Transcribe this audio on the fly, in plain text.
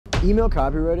Email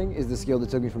copywriting is the skill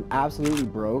that took me from absolutely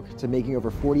broke to making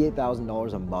over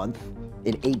 $48,000 a month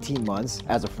in 18 months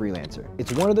as a freelancer.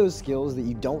 It's one of those skills that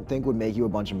you don't think would make you a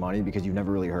bunch of money because you've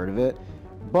never really heard of it,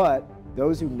 but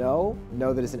those who know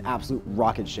that it's an absolute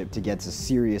rocket ship to get to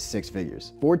serious six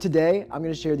figures. For today, I'm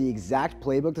gonna share the exact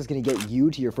playbook that's gonna get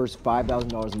you to your first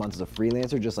 $5,000 a month as a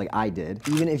freelancer, just like I did,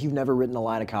 even if you've never written a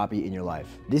line of copy in your life.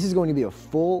 This is going to be a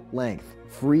full-length,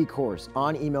 free course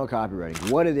on email copywriting,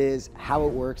 what it is, how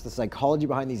it works, the psychology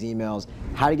behind these emails,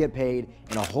 how to get paid,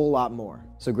 and a whole lot more.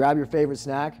 So grab your favorite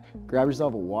snack, grab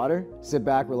yourself a water, sit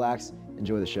back, relax,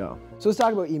 enjoy the show. So let's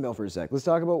talk about email for a sec. Let's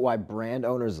talk about why brand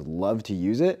owners love to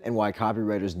use it and why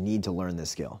copywriters need to learn this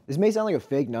skill. This may sound like a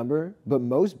fake number, but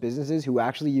most businesses who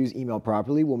actually use email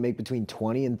properly will make between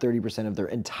 20 and 30% of their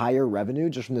entire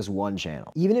revenue just from this one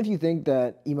channel. Even if you think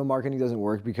that email marketing doesn't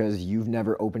work because you've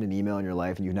never opened an email in your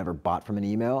life and you've never bought from an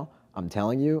email, I'm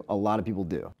telling you, a lot of people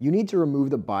do. You need to remove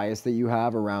the bias that you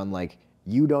have around like,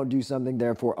 you don't do something,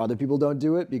 therefore other people don't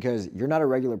do it, because you're not a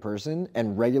regular person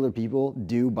and regular people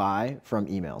do buy from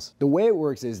emails. The way it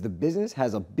works is the business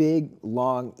has a big,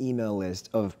 long email list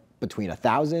of between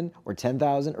 1,000 or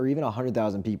 10,000 or even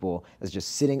 100,000 people that's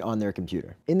just sitting on their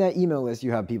computer. In that email list,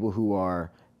 you have people who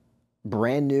are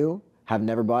brand new, have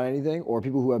never bought anything, or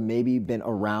people who have maybe been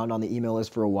around on the email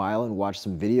list for a while and watched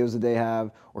some videos that they have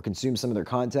or consumed some of their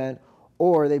content,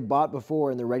 or they bought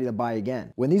before and they're ready to buy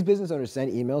again. When these business owners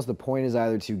send emails, the point is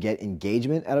either to get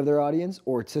engagement out of their audience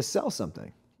or to sell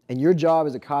something. And your job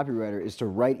as a copywriter is to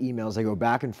write emails that go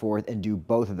back and forth and do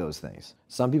both of those things.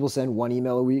 Some people send one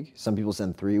email a week, some people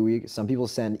send 3 a week, some people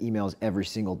send emails every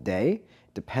single day.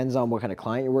 Depends on what kind of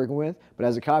client you're working with, but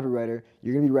as a copywriter,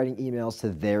 you're gonna be writing emails to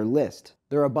their list.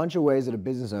 There are a bunch of ways that a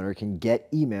business owner can get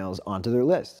emails onto their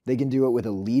list. They can do it with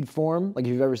a lead form. Like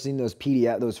if you've ever seen those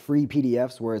free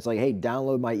PDFs where it's like, hey,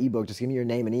 download my ebook, just give me your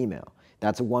name and email.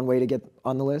 That's one way to get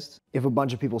on the list. If a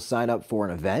bunch of people sign up for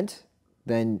an event,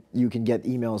 then you can get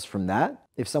emails from that.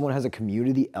 If someone has a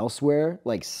community elsewhere,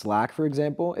 like Slack, for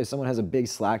example, if someone has a big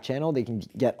Slack channel, they can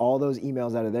get all those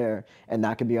emails out of there and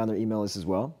that can be on their email list as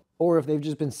well. Or if they've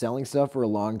just been selling stuff for a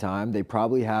long time, they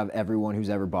probably have everyone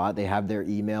who's ever bought, they have their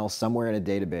email somewhere in a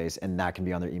database and that can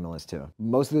be on their email list too.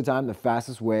 Most of the time, the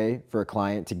fastest way for a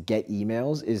client to get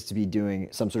emails is to be doing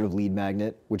some sort of lead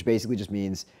magnet, which basically just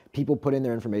means people put in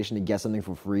their information to get something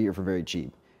for free or for very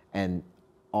cheap. And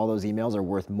all those emails are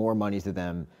worth more money to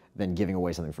them than giving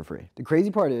away something for free. The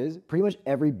crazy part is pretty much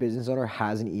every business owner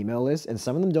has an email list and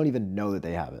some of them don't even know that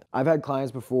they have it. I've had clients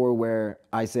before where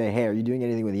I say, hey, are you doing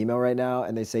anything with email right now?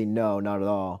 And they say, no, not at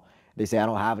all. They say, I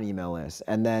don't have an email list.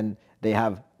 And then they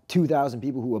have 2,000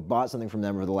 people who have bought something from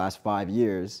them over the last 5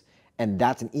 years. And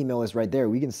that's an email list right there.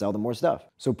 We can sell them more stuff.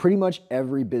 So pretty much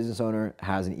every business owner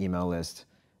has an email list.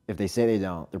 If they say they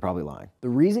don't, they're probably lying. The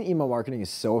reason email marketing is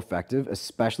so effective,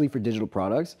 especially for digital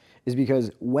products, is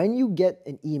because when you get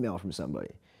an email from somebody,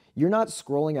 you're not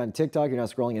scrolling on TikTok, you're not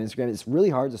scrolling on Instagram, it's really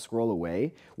hard to scroll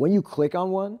away. When you click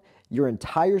on one, your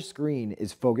entire screen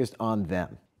is focused on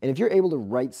them. And if you're able to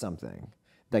write something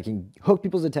that can hook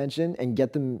people's attention and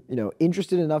get them,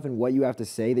 interested enough in what you have to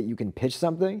say that you can pitch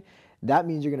something, that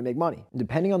means you're gonna make money. And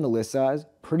depending on the list size,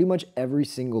 pretty much every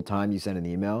single time you send an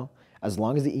email, as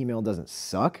long as the email doesn't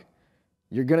suck,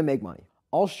 you're gonna make money.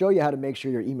 I'll show you how to make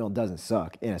sure your email doesn't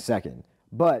suck in a second.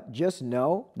 But just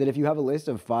know that if you have a list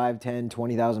of 5, 10,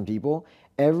 20,000 people,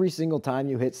 every single time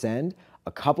you hit send,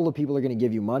 a couple of people are gonna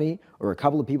give you money or a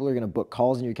couple of people are gonna book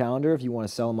calls in your calendar if you wanna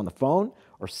sell them on the phone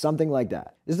or something like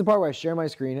that. This is the part where I share my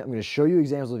screen. I'm gonna show you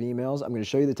examples of emails. I'm gonna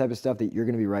show you the type of stuff that you're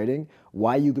gonna be writing,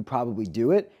 why you could probably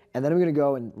do it, and then I'm gonna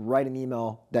go and write an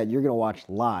email that you're gonna watch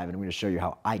live and I'm gonna show you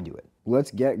how I do it.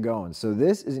 Let's get going. So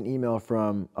this is an email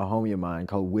from a homie of mine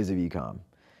called Wiz of Ecom.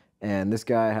 And this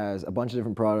guy has a bunch of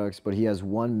different products, but he has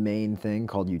one main thing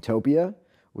called Utopia,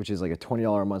 which is like a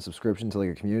 $20 a month subscription to like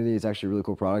a community. It's actually a really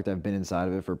cool product. I've been inside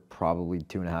of it for probably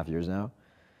 2.5 years now.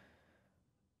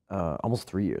 Almost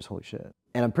 3 years, holy shit.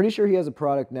 And I'm pretty sure he has a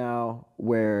product now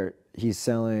where he's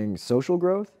selling social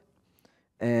growth.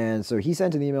 And so he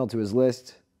sent an email to his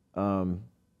list that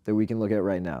we can look at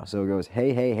right now. So it goes,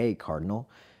 hey, hey, hey, Cardinal.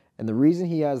 And the reason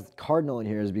he has Cardinal in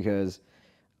here is because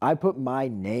I put my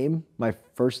name, my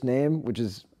first name, which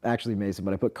is actually Mason,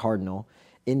 but I put Cardinal,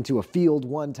 into a field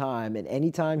one time. And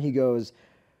anytime he goes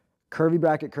curly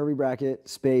bracket,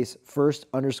 space, first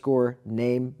underscore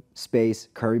name, space,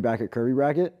 curly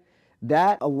bracket,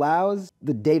 that allows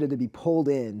the data to be pulled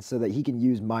in so that he can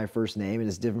use my first name and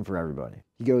it's different for everybody.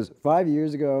 He goes, 5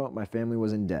 years ago, my family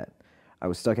was in debt. I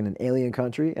was stuck in an alien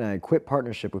country and I had quit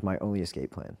partnership with my only escape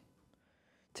plan.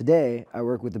 Today, I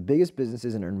work with the biggest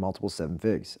businesses and earn multiple seven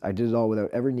figs. I did it all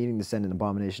without ever needing to send an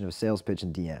abomination of a sales pitch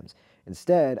and DMs.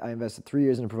 Instead, I invested 3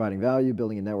 years in providing value,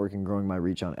 building a network, and growing my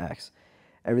reach on X.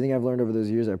 Everything I've learned over those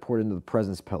years, I poured into the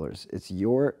presence pillars. It's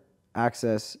your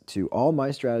access to all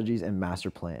my strategies and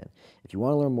master plan. If you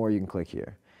want to learn more, you can click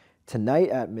here.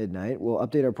 Tonight at midnight, we'll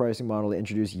update our pricing model to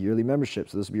introduce yearly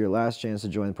memberships. So this will be your last chance to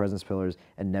join the presence pillars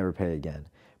and never pay again.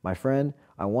 My friend,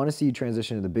 I want to see you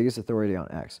transition to the biggest authority on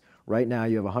X. Right now,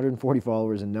 you have 140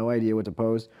 followers and no idea what to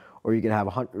post, or you could have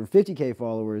 150K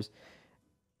followers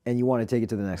and you want to take it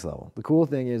to the next level. The cool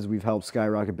thing is we've helped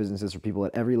skyrocket businesses for people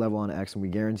at every level on X, and we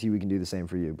guarantee we can do the same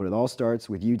for you. But it all starts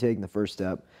with you taking the first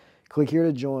step. Click here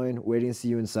to join. Waiting to see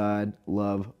you inside.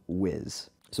 Love,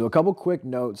 Wiz. So a couple quick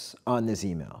notes on this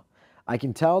email. I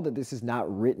can tell that this is not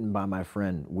written by my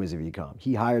friend Wiz of Ecom.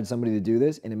 He hired somebody to do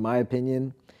this, and in my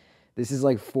opinion, this is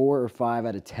like 4 or 5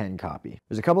 out of 10 copy.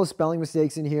 There's a couple of spelling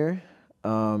mistakes in here.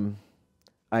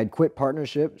 I'd quit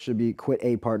partnership, should be quit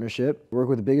a partnership. Work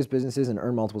with the biggest businesses and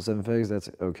earn multiple seven figs. That's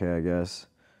okay, I guess.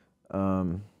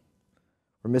 We're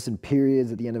missing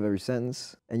periods at the end of every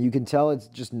sentence. And you can tell it's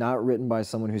just not written by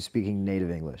someone who's speaking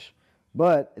native English.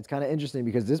 But it's kind of interesting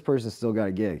because this person still got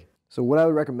a gig. So what I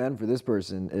would recommend for this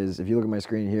person is, if you look at my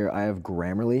screen here, I have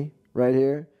Grammarly right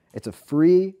here. It's a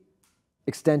free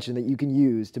extension that you can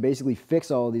use to basically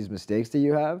fix all of these mistakes that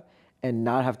you have and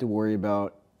not have to worry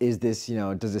about, is this,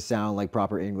 does this sound like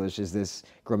proper English? Is this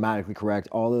grammatically correct?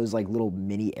 All those like little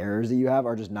mini errors that you have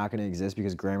are just not gonna exist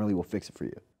because Grammarly will fix it for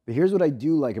you. But here's what I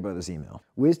do like about this email.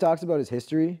 Wiz talks about his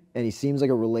history and he seems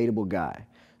like a relatable guy.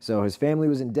 So his family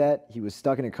was in debt, he was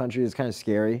stuck in a country that's kind of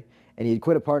scary, and he had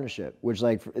quit a partnership, which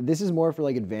this is more for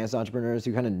like advanced entrepreneurs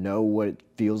who kind of know what it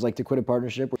feels like to quit a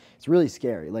partnership. It's really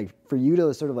scary. Like for you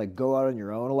to sort of like go out on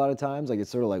your own a lot of times, like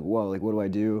it's sort of like, whoa, like what do I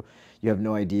do? You have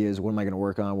no ideas, what am I gonna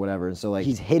work on, whatever. And so like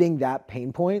he's hitting that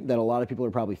pain point that a lot of people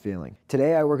are probably feeling.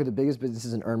 Today I work with the biggest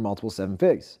businesses and earn multiple seven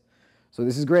figs. So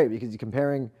this is great because you're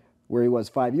comparing where he was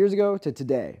 5 years ago to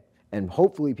today. And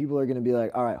hopefully people are gonna be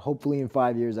like, all right, hopefully in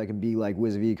 5 years I can be like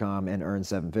Wiz of Ecom and earn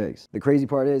seven figs. The crazy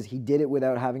part is he did it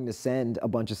without having to send a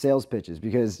bunch of sales pitches,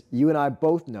 because you and I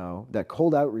both know that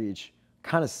cold outreach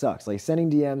kind of sucks. Like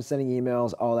sending DMs, sending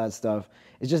emails, all that stuff,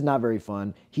 it's just not very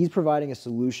fun. He's providing a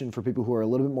solution for people who are a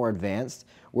little bit more advanced,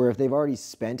 where if they've already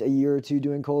spent a year or two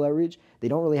doing cold outreach, they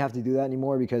don't really have to do that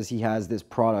anymore because he has this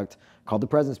product called the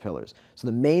Presence Pillars. So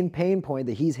the main pain point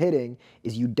that he's hitting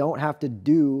is you don't have to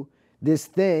do this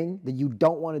thing that you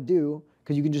don't want to do,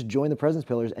 because you can just join the Presence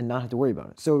Pillars and not have to worry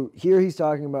about it. So here he's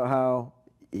talking about how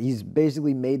he's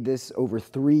basically made this over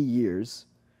 3 years.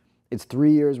 It's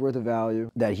 3 years worth of value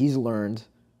that he's learned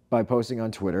by posting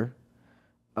on Twitter,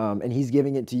 and he's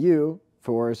giving it to you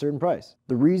for a certain price.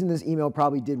 The reason this email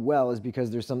probably did well is because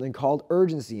there's something called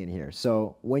urgency in here.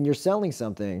 So when you're selling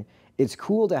something, it's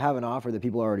cool to have an offer that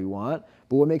people already want,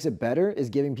 but what makes it better is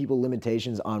giving people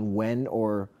limitations on when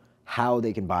or how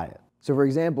they can buy it. So for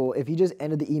example, if he just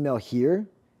ended the email here,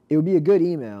 it would be a good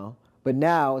email, but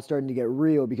now it's starting to get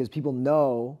real because people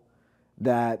know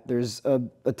that there's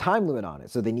a time limit on it,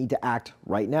 so they need to act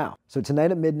right now. So tonight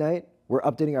at midnight, we're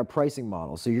updating our pricing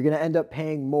model. So you're gonna end up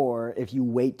paying more if you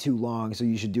wait too long, so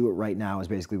you should do it right now is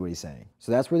basically what he's saying.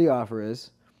 So that's where the offer is.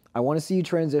 I wanna see you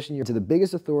transition to the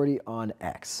biggest authority on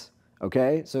X,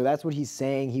 okay? So that's what he's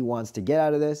saying he wants to get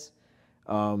out of this.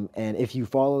 And if you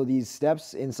follow these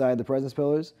steps inside the Presence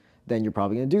Pillars, then you're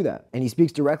probably gonna do that. And he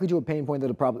speaks directly to a pain point that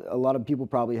a lot of people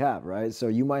probably have, right? So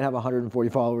you might have 140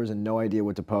 followers and no idea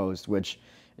what to post, which,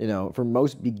 for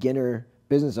most beginner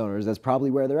business owners, that's probably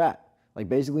where they're at. Like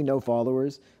basically no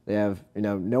followers, they have,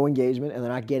 no engagement, and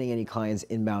they're not getting any clients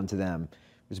inbound to them,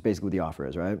 which is basically what the offer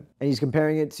is, right? And he's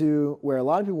comparing it to where a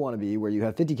lot of people wanna be, where you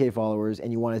have 50K followers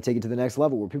and you wanna take it to the next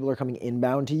level, where people are coming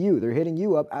inbound to you. They're hitting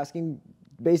you up, asking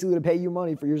basically to pay you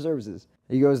money for your services.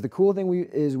 He goes, the cool thing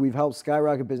is we've helped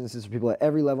skyrocket businesses for people at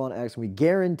every level on X, and we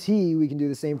guarantee we can do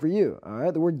the same for you, all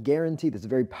right? The word guarantee, that's a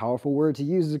very powerful word to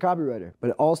use as a copywriter. But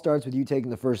it all starts with you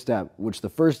taking the first step, which the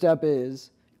first step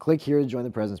is click here to join the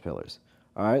Presence Pillars.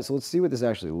 All right, so let's see what this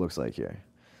actually looks like here.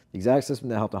 The exact system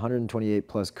that helped 128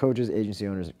 plus coaches, agency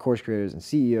owners, course creators, and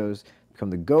CEOs become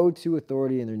the go-to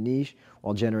authority in their niche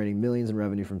while generating millions in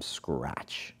revenue from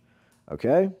scratch.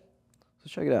 Okay,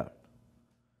 let's check it out.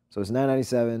 So it's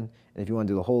 $9.97, and if you want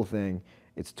to do the whole thing,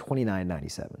 it's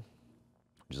 $29.97,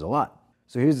 which is a lot.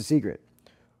 So here's the secret.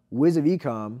 Wiz of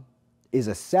Ecom is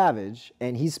a savage,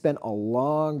 and he spent a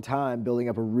long time building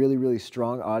up a really, really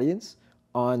strong audience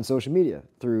on social media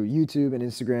through YouTube and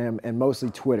Instagram and mostly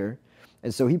Twitter.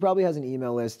 And so he probably has an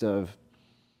email list of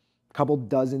a couple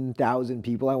dozen thousand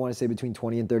people, I want to say between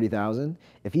 20 and 30,000.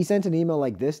 If he sent an email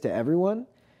like this to everyone,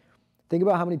 Think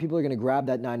about how many people are gonna grab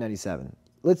that $9.97.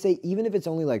 Let's say even if it's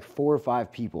only like 4 or 5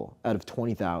 people out of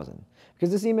 20,000. Because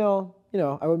this email,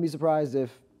 I wouldn't be surprised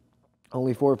if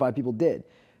only 4 or 5 people did.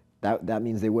 That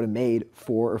means they would have made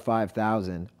 4,000 or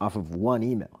 5,000 off of one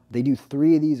email. They do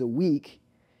 3 of these a week,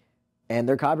 and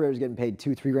their copywriter is getting paid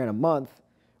 $2-3 grand a month.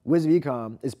 Wiz of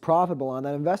Ecom is profitable on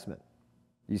that investment.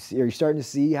 Are you starting to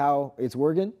see how it's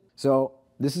working? So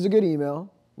this is a good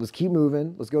email. Let's keep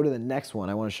moving. Let's go to the next one.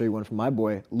 I want to show you one from my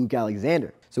boy, Luke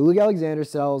Alexander. So Luke Alexander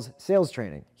sells sales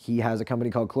training. He has a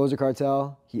company called Closer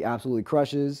Cartel. He absolutely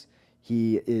crushes.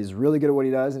 He is really good at what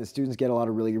he does, and his students get a lot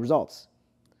of really good results.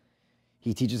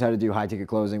 He teaches how to do high ticket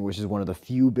closing, which is one of the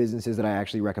few businesses that I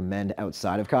actually recommend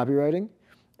outside of copywriting.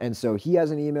 And so he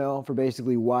has an email for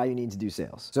basically why you need to do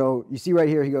sales. So you see right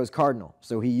here, he goes cardinal.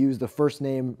 So he used the first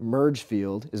name merge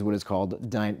field is what it's called,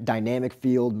 dynamic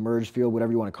field, merge field,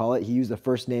 whatever you want to call it. He used the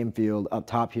first name field up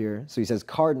top here. So he says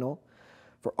cardinal.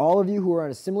 For all of you who are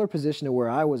in a similar position to where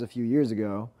I was a few years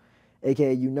ago,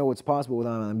 AKA you know what's possible with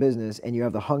online business and you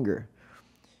have the hunger.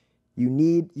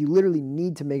 You literally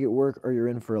need to make it work or you're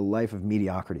in for a life of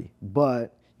mediocrity.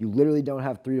 But you literally don't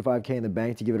have 3 to 5K in the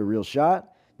bank to give it a real shot.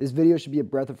 This video should be a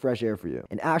breath of fresh air for you.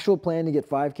 An actual plan to get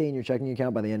 5K in your checking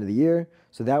account by the end of the year,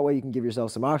 so that way you can give yourself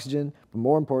some oxygen, but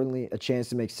more importantly, a chance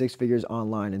to make 6 figures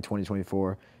online in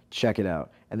 2024. Check it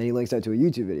out. And then he links out to a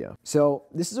YouTube video. So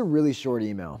this is a really short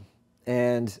email.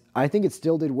 And I think it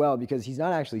still did well because he's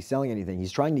not actually selling anything.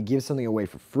 He's trying to give something away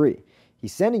for free.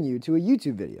 He's sending you to a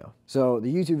YouTube video. So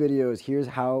the YouTube video is here's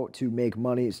how to make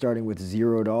money starting with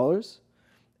 $0.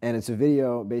 And it's a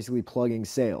video basically plugging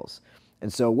sales.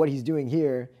 And so what he's doing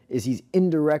here is he's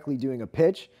indirectly doing a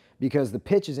pitch because the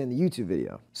pitch is in the YouTube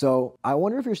video. So I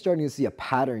wonder if you're starting to see a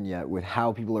pattern yet with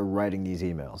how people are writing these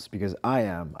emails, because I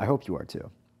am. I hope you are too.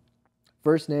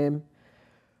 First name,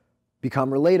 become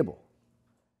relatable.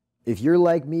 If you're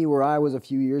like me where I was a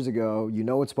few years ago, you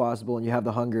know it's possible and you have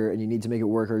the hunger and you need to make it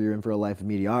work or you're in for a life of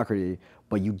mediocrity,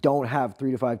 but you don't have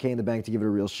 3 to 5K in the bank to give it a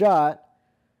real shot,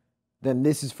 then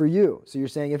this is for you. So you're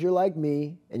saying, if you're like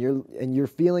me and you're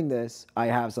feeling this, I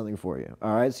have something for you,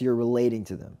 all right? So you're relating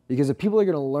to them. Because if people are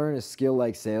gonna learn a skill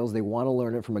like sales, they wanna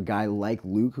learn it from a guy like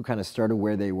Luke who kind of started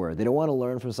where they were. They don't wanna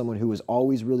learn from someone who was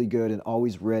always really good and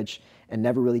always rich and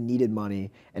never really needed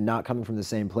money and not coming from the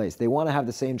same place. They wanna have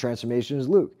the same transformation as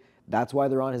Luke. That's why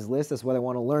they're on his list, that's why they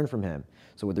wanna learn from him.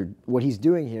 So what he's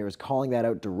doing here is calling that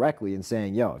out directly and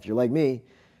saying, yo, if you're like me,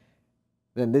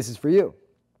 then this is for you.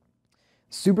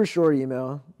 Super short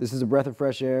email. This is a breath of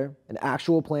fresh air. An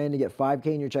actual plan to get 5K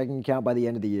in your checking account by the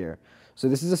end of the year. So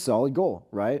this is a solid goal,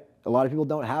 right? A lot of people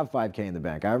don't have 5K in the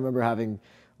bank. I remember having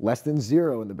less than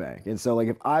 0 in the bank. And so like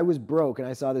if I was broke and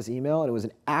I saw this email and it was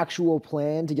an actual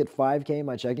plan to get 5K in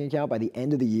my checking account by the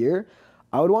end of the year,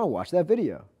 I would want to watch that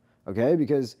video, okay?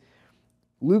 Because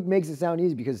Luke makes it sound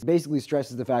easy because it basically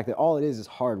stresses the fact that all it is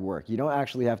hard work. You don't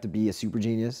actually have to be a super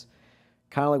genius,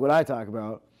 kind of like what I talk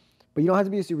about. But you don't have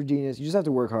to be a super genius, you just have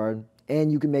to work hard,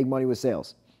 and you can make money with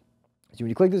sales. So when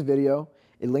you click this video,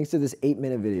 it links to this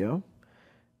 8-minute video,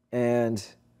 and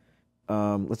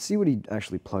let's see what he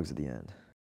actually plugs at the end.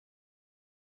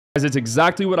 Guys, it's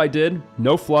exactly what I did,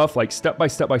 no fluff, like step by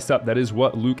step by step. That is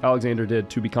what Luke Alexander did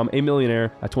to become a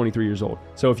millionaire at 23 years old.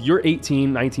 So if you're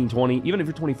 18, 19, 20, even if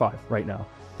you're 25 right now,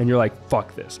 and you're like,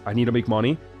 fuck this, I need to make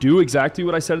money, do exactly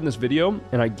what I said in this video.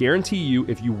 And I guarantee you,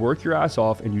 if you work your ass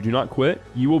off and you do not quit,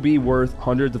 you will be worth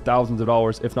hundreds of thousands of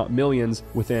dollars, if not millions,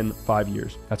 within 5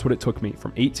 years. That's what it took me.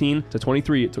 From 18 to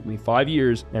 23, it took me 5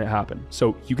 years and it happened.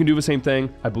 So you can do the same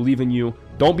thing. I believe in you.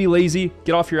 Don't be lazy,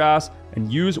 get off your ass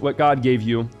and use what God gave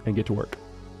you and get to work.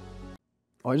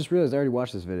 Oh, I just realized I already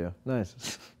watched this video.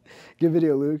 Nice. Good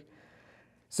video, Luke.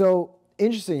 So,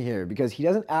 interesting here because he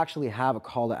doesn't actually have a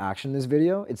call to action in this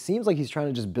video. It seems like he's trying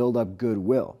to just build up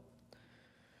goodwill.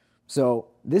 So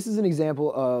this is an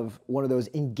example of one of those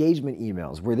engagement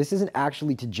emails where this isn't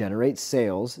actually to generate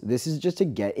sales. This is just to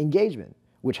get engagement,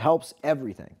 which helps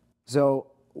everything. So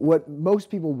what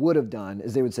most people would have done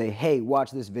is they would say, hey,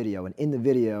 watch this video. And in the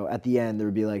video at the end, there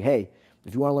would be like, hey,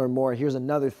 if you want to learn more, here's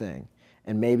another thing.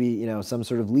 And maybe, some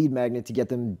sort of lead magnet to get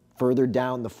them further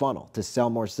down the funnel to sell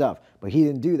more stuff. But he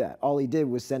didn't do that. All he did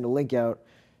was send a link out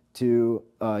to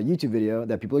a YouTube video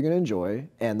that people are going to enjoy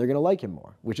and they're going to like him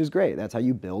more, which is great. That's how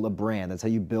you build a brand. That's how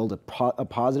you build a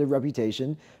positive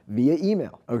reputation via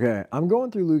email. Okay, I'm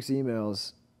going through Luke's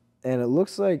emails and it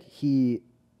looks like he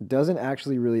doesn't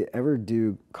actually really ever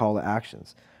do call to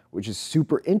actions, which is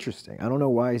super interesting. I don't know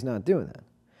why he's not doing that.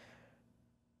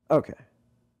 Okay.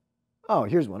 Oh,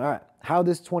 here's one. All right. How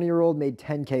this 20-year-old made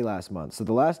 10K last month. So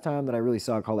the last time that I really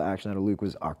saw a call to action out of Luke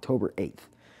was October 8th.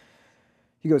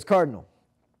 He goes, Cardinal,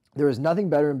 There is nothing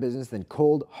better in business than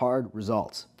cold, hard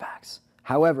results. Facts.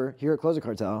 However, here at Closer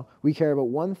Cartel, we care about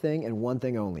one thing and one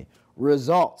thing only: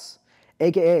 results.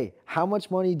 AKA, how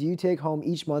much money do you take home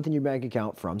each month in your bank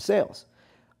account from sales?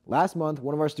 Last month,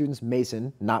 one of our students,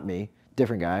 Mason, not me,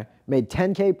 different guy, made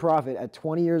 10K profit at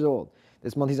 20 years old.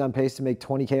 This month he's on pace to make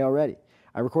 20K already.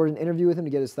 I recorded an interview with him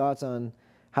to get his thoughts on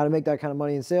how to make that kind of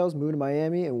money in sales, move to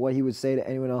Miami, and what he would say to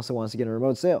anyone else that wants to get in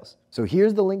remote sales. So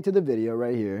here's the link to the video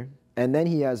right here. And then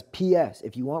he has PS,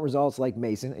 if you want results like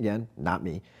Mason, again, not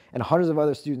me, and hundreds of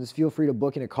other students, feel free to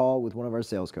book in a call with one of our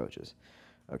sales coaches.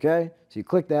 Okay, so you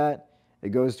click that, it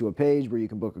goes to a page where you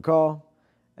can book a call,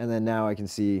 and then now I can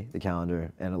see the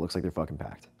calendar and it looks like they're fucking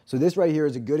packed. So this right here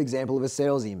is a good example of a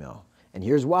sales email, and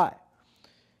here's why.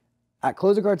 At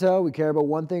Closer Cartel, we care about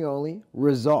one thing only: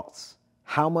 results.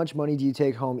 How much money do you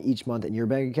take home each month in your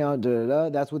bank account?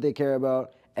 That's what they care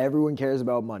about. Everyone cares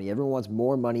about money. Everyone wants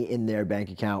more money in their bank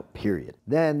account, period.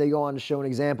 Then they go on to show an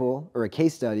example or a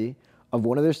case study of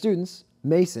one of their students,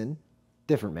 Mason,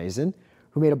 different Mason,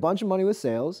 who made a bunch of money with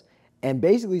sales and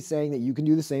basically saying that you can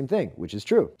do the same thing, which is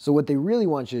true. So what they really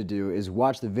want you to do is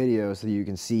watch the video so that you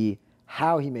can see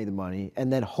how he made the money,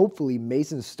 and then hopefully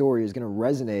Mason's story is gonna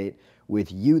resonate with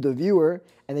you, the viewer,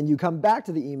 and then you come back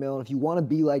to the email, and if you wanna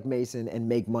be like Mason and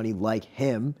make money like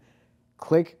him,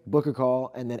 click book a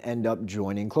call and then end up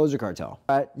joining Closer Cartel.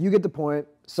 All right, you get the point.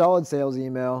 Solid sales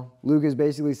email. Luke is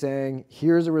basically saying,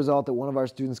 here's a result that one of our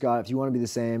students got. If you want to be the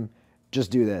same, just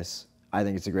do this. I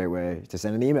think it's a great way to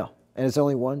send an email. And it's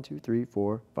only 1, 2, 3,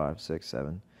 4, 5, 6,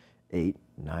 7, 8,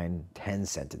 9, 10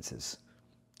 sentences.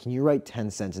 Can you write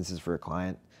 10 sentences for a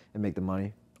client and make the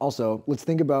money? Also, let's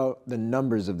think about the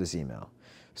numbers of this email.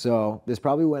 So this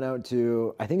probably went out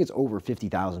to, I think it's over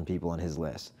 50,000 people on his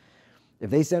list. If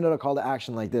they send out a call to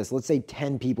action like this, let's say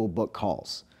 10 people book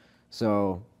calls.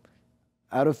 So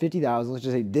out of 50,000, let's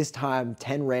just say this time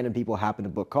 10 random people happen to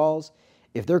book calls.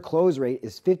 If their close rate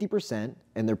is 50%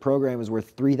 and their program is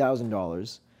worth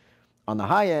 $3,000, on the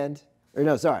high end, or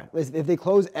no, sorry, if they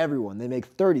close everyone, they make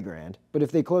 30 grand. But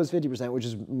if they close 50%, which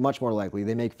is much more likely,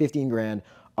 they make 15 grand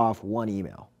off one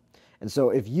email. And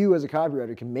so if you as a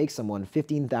copywriter can make someone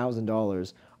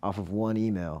 $15,000 off of one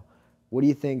email, what do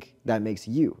you think that makes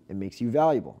you? It makes you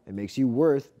valuable. It makes you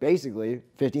worth basically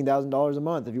 $15,000 a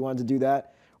month if you wanted to do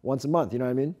that once a month, you know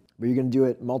what I mean? But you're gonna do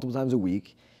it multiple times a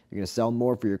week. You're gonna sell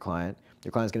more for your client.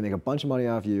 Your client's gonna make a bunch of money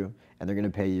off you, and they're gonna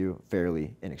pay you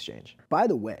fairly in exchange. By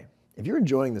the way, if you're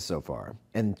enjoying this so far,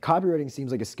 and copywriting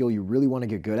seems like a skill you really wanna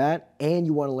get good at, and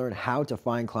you wanna learn how to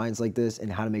find clients like this and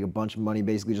how to make a bunch of money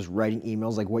basically just writing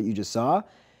emails like what you just saw,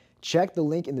 check the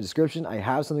link in the description. I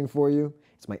have something for you.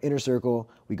 It's my inner circle.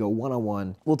 We go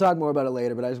one-on-one. We'll talk more about it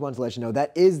later, but I just wanted to let you know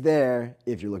that is there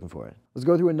if you're looking for it. Let's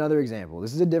go through another example.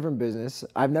 This is a different business.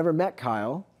 I've never met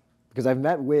Kyle because I've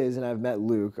met Wiz and I've met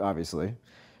Luke, obviously,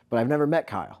 but I've never met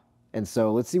Kyle. And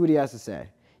so let's see what he has to say.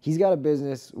 He's got a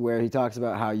business where he talks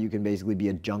about how you can basically be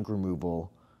a junk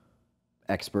removal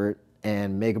expert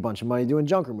and make a bunch of money doing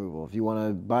junk removal. If you want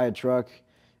to buy a truck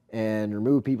and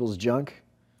remove people's junk,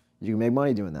 you can make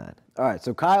money doing that. All right,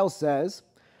 so Kyle says,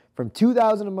 from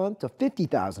 $2,000 a month to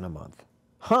 $50,000 a month.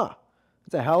 Huh,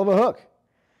 that's a hell of a hook.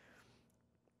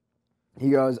 He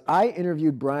goes, I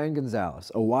interviewed Brian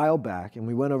Gonzalez a while back, and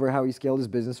we went over how he scaled his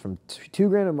business from $2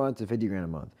 grand a month to $50 grand a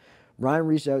month. Brian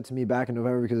reached out to me back in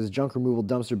November because his junk removal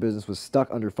dumpster business was stuck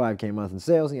under $5K a month in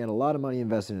sales, and he had a lot of money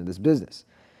invested into this business.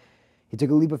 He took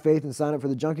a leap of faith and signed up for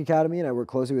the Junk Academy, and I worked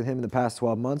closely with him in the past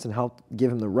 12 months and helped give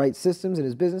him the right systems in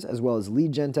his business as well as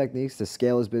lead gen techniques to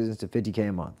scale his business to $50K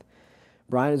a month.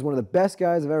 Brian is one of the best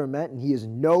guys I've ever met, and he is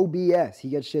no BS. He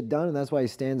gets shit done, and that's why he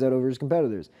stands out over his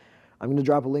competitors. I'm going to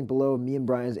drop a link below of me and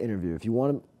Brian's interview. If you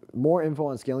want more info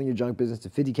on scaling your junk business to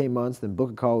 $50K months, then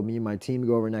book a call with me and my team to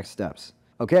go over next steps.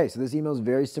 Okay, so this email is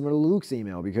very similar to Luke's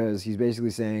email because he's basically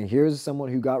saying, here's someone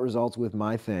who got results with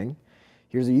my thing.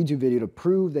 Here's a YouTube video to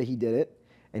prove that he did it.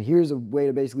 And here's a way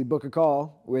to basically book a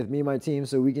call with me and my team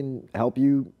so we can help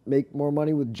you make more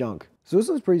money with junk. So this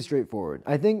was pretty straightforward.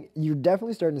 I think you're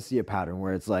definitely starting to see a pattern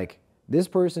where it's like, this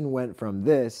person went from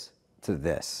this to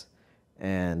this.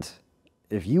 And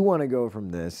if you want to go from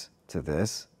this to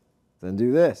this, then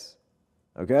do this,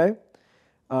 okay?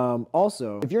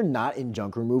 Also, if you're not in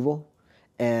junk removal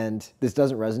and this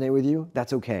doesn't resonate with you,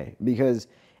 that's okay, because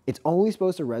it's only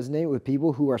supposed to resonate with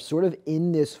people who are sort of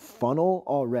in this funnel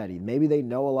already. Maybe they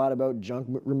know a lot about junk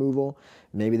removal.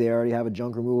 Maybe they already have a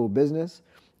junk removal business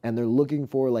and they're looking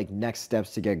for like next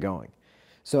steps to get going.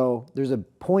 So there's a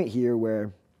point here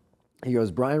where he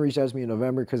goes, Brian reached out to me in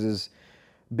November because his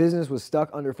business was stuck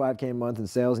under $5K a month in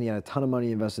sales and he had a ton of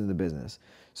money invested in the business.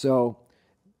 So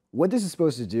What this is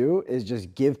supposed to do is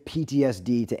just give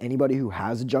PTSD to anybody who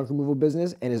has a junk removal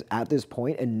business and is at this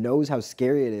point and knows how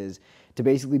scary it is to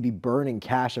basically be burning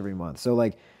cash every month. So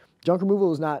like junk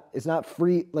removal is not, it's not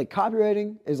free. Like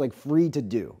copywriting is like free to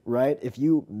do, right? If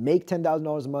you make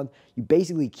 $10,000 a month, you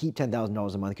basically keep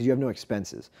 $10,000 a month because you have no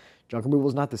expenses. Junk removal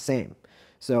is not the same.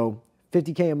 So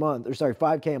 50K a month, or sorry,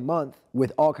 5K a month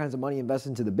with all kinds of money invested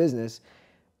into the business,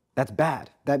 that's bad.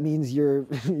 That means you're,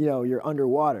 you're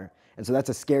underwater. And so that's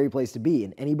a scary place to be.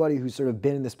 And anybody who's sort of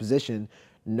been in this position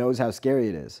knows how scary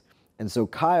it is. And so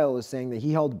Kyle is saying that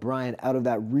he held Brian out of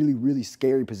that really, really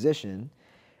scary position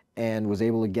and was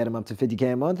able to get him up to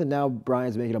 50K a month. And now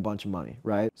Brian's making a bunch of money,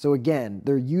 right? So again,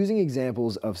 they're using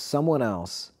examples of someone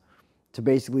else to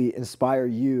basically inspire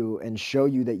you and show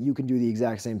you that you can do the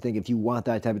exact same thing if you want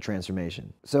that type of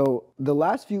transformation. So the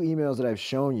last few emails that I've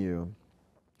shown you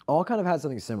all kind of had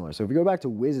something similar. So if you go back to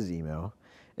Wiz's email,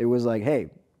 it was like, hey,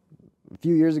 a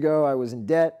few years ago, I was in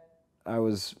debt. I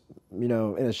was, in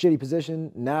a shitty position.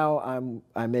 Now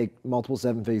I make multiple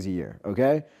 7 figures a year,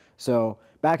 okay? So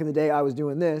back in the day, I was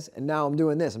doing this, and now I'm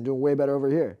doing this. I'm doing way better over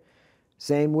here.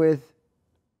 Same with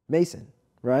Mason,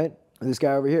 right? This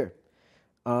guy over here.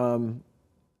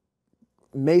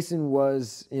 Mason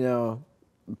was,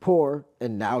 poor,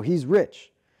 and now he's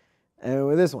rich. And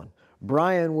with this one,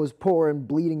 Brian was poor and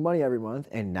bleeding money every month,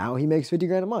 and now he makes 50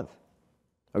 grand a month,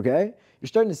 okay? You're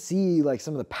starting to see like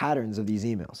some of the patterns of these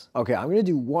emails. Okay, I'm gonna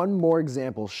do one more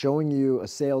example showing you a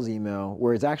sales email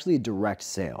where it's actually a direct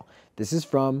sale. This is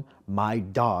from my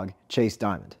dog, Chase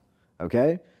Diamond,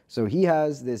 okay? So he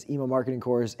has this email marketing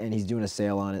course and he's doing a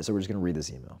sale on it, so we're just gonna read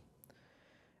this email.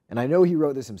 And I know he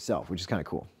wrote this himself, which is kind of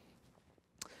cool.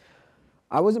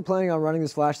 I wasn't planning on running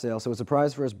this flash sale, so it's a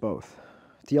surprise for us both.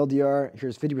 TLDR,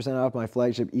 here's 50% off my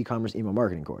flagship e-commerce email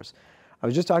marketing course. I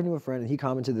was just talking to a friend and he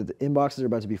commented that the inboxes are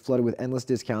about to be flooded with endless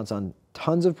discounts on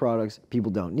tons of products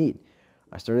people don't need.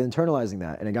 I started internalizing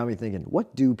that and it got me thinking,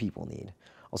 what do people need?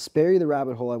 I'll spare you the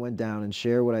rabbit hole I went down and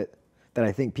share that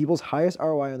I think people's highest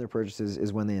ROI on their purchases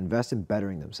is when they invest in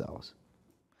bettering themselves.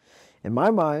 In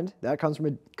my mind, that comes from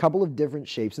a couple of different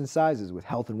shapes and sizes, with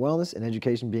health and wellness and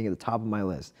education being at the top of my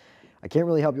list. I can't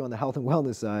really help you on the health and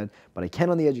wellness side, but I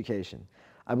can on the education.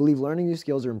 I believe learning new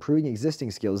skills or improving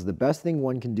existing skills is the best thing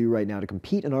one can do right now to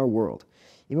compete in our world.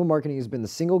 Email marketing has been the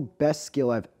single best skill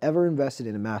I've ever invested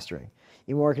in and mastering.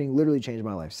 Email marketing literally changed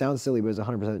my life. Sounds silly, but it's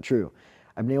 100% true.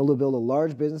 I've been able to build a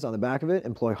large business on the back of it,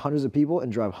 employ hundreds of people,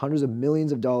 and drive hundreds of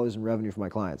millions of dollars in revenue for my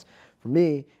clients. For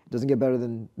me, it doesn't get better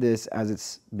than this, as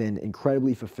it's been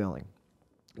incredibly fulfilling.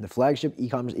 The flagship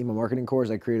e-commerce email marketing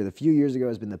course I created a few years ago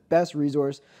has been the best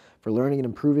resource for learning and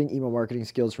improving email marketing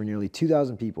skills for nearly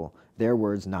 2,000 people. Their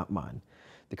words, not mine.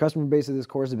 The customer base of this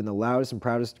course has been the loudest and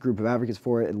proudest group of advocates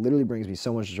for it. It literally brings me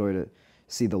so much joy to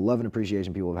see the love and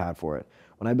appreciation people have had for it.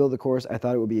 When I built the course, I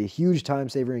thought it would be a huge time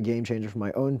saver and game changer for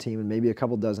my own team and maybe a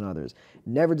couple dozen others.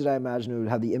 Never did I imagine it would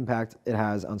have the impact it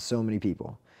has on so many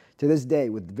people. To this day,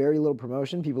 with very little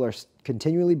promotion, people are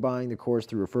continually buying the course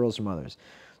through referrals from others.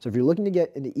 So if you're looking to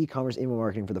get into e-commerce email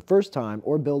marketing for the first time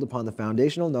or build upon the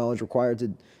foundational knowledge required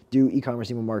to do e-commerce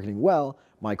email marketing well,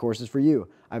 my course is for you.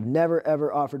 I've never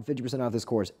ever offered 50% off this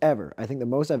course, ever. I think the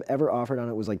most I've ever offered on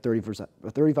it was like 30%,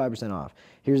 35% off.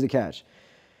 Here's the catch.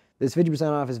 This 50%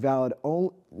 off is valid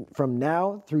only from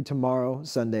now through tomorrow,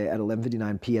 Sunday at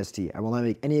 11:59 PST. I will not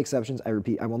make any exceptions. I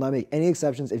repeat, I will not make any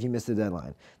exceptions if you miss the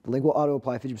deadline. The link will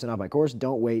auto-apply 50% off my course.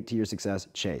 Don't wait to your success.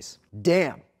 Chase.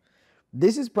 Damn.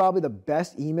 This is probably the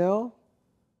best email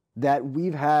that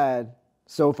we've had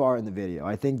so far in the video.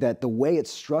 I think that the way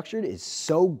it's structured is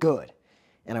so good,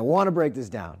 and I want to break this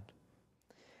down.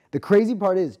 The crazy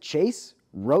part is Chase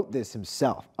wrote this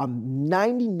himself. I'm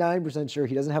 99% sure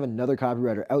he doesn't have another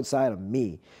copywriter outside of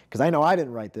me, because I know I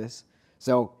didn't write this,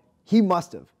 so he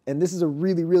must have. And this is a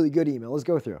really, really good email. Let's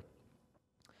go through.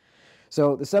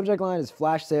 So the subject line is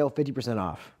flash sale 50%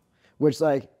 off, which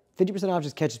like 50% off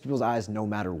just catches people's eyes no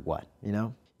matter what, you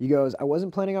know? He goes, I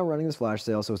wasn't planning on running this flash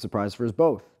sale, so it's a surprise for us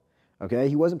both. Okay,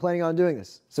 he wasn't planning on doing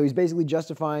this. So he's basically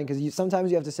justifying, because sometimes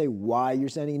you have to say why you're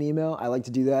sending an email. I like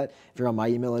to do that. If you're on my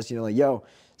email list, like, yo,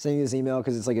 sending this email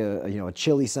because it's like a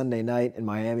chilly Sunday night in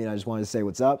Miami and I just wanted to say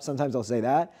what's up. Sometimes I'll say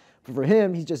that. But for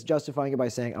him, he's just justifying it by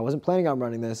saying, I wasn't planning on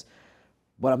running this,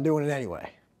 but I'm doing it anyway.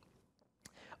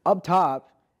 Up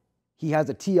top, he has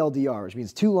a TLDR, which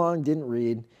means too long, didn't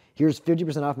read. Here's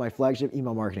 50% off my flagship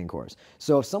email marketing course.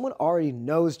 So if someone already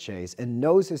knows Chase and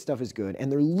knows his stuff is good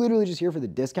and they're literally just here for the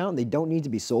discount, they don't need to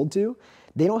be sold to,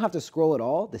 they don't have to scroll at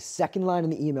all. The second line in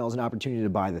the email is an opportunity to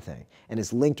buy the thing. And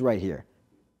it's linked right here.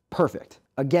 Perfect.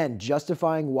 Again,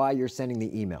 justifying why you're sending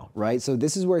the email, right? So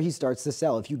this is where he starts to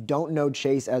sell. If you don't know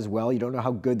Chase as well, you don't know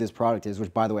how good this product is,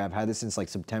 which by the way, I've had this since like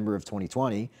September of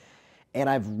 2020, and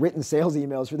I've written sales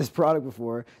emails for this product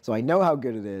before, so I know how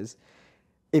good it is.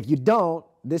 If you don't,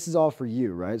 this is all for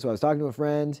you, right? So I was talking to a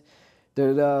friend,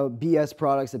 BS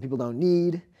products that people don't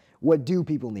need. What do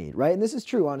people need, right? And this is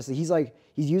true, honestly. He's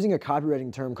using a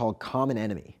copywriting term called common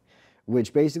enemy,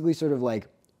 which basically sort of like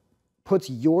puts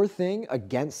your thing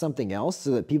against something else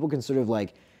so that people can sort of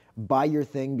like buy your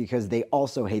thing because they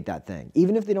also hate that thing.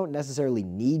 Even if they don't necessarily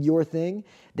need your thing,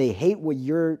 they hate what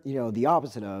you're, the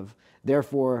opposite of.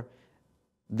 Therefore,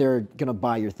 they're gonna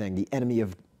buy your thing. The enemy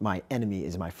of my enemy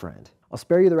is my friend. I'll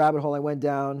spare you the rabbit hole I went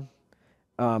down.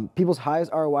 People's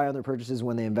highest ROI on their purchases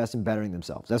when they invest in bettering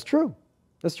themselves. That's true.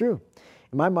 That's true.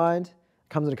 In my mind, it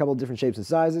comes in a couple of different shapes and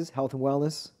sizes, health and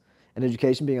wellness and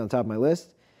education being on the top of my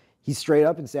list. He's straight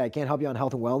up and say, I can't help you on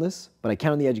health and wellness, but I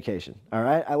can on the education. All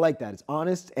right? I like that. It's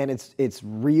honest and it's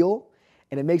real,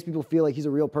 and it makes people feel like he's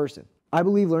a real person. I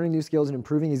believe learning new skills and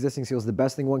improving existing skills is the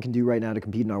best thing one can do right now to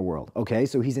compete in our world. Okay,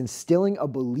 so he's instilling a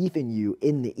belief in you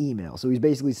in the email. So he's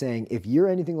basically saying, if you're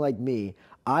anything like me,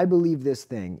 I believe this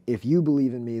thing. If you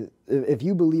believe in me, if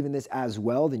you believe in this as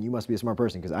well, then you must be a smart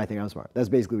person because I think I'm smart. That's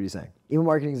basically what he's saying. Email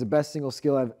marketing is the best single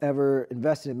skill I've ever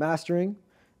invested in mastering.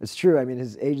 It's true. I mean,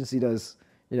 his agency does,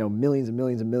 millions and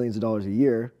millions and millions of dollars a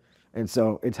year. And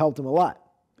so it's helped him a lot.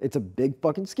 It's a big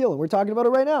fucking skill, and we're talking about it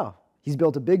right now. He's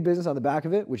built a big business on the back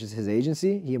of it, which is his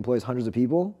agency. He employs hundreds of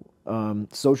people,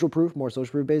 social proof, more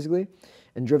social proof basically,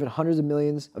 and driven hundreds of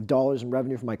millions of dollars in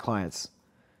revenue for my clients.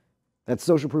 That's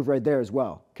social proof right there as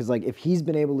well. Because like if he's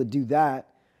been able to do that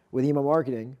with email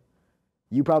marketing,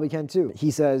 you probably can too.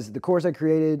 He says, the course I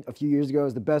created a few years ago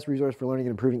is the best resource for learning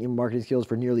and improving email marketing skills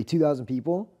for nearly 2,000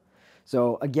 people.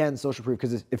 So again, social proof,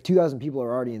 because if 2,000 people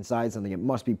are already inside something, it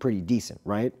must be pretty decent,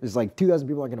 right? It's like 2,000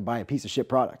 people aren't gonna buy a piece of shit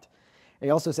product. And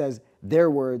he also says,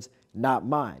 their words, not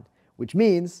mine, which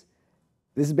means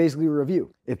this is basically a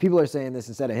review. If people are saying this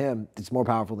instead of him, it's more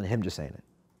powerful than him just saying it.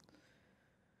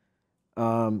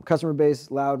 Customer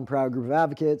base, loud and proud group of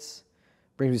advocates,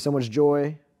 brings me so much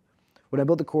joy. When I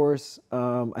built the course,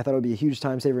 I thought it would be a huge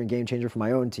time saver and game changer for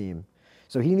my own team.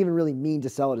 So he didn't even really mean to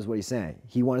sell it is what he's saying.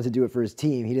 He wanted to do it for his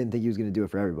team. He didn't think he was gonna do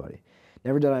it for everybody.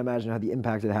 Never did I imagine how the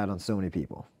impact it had on so many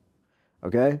people.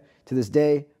 Okay? To this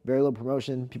day, very low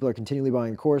promotion. People are continually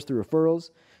buying the course through referrals.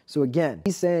 So again,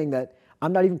 he's saying that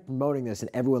I'm not even promoting this and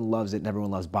everyone loves it and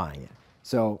everyone loves buying it.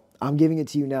 So I'm giving it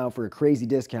to you now for a crazy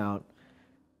discount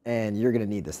and you're gonna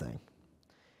need this thing.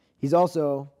 He's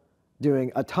also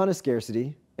doing a ton of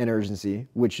scarcity and urgency,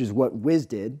 which is what Wiz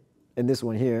did in this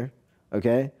one here,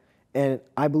 okay? And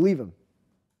I believe him.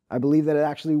 I believe that it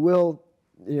actually will,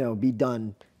 be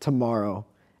done tomorrow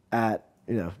at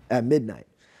midnight.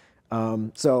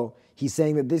 So he's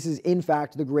saying that this is in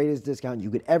fact the greatest discount you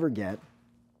could ever get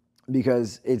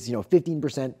because it's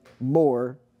 15%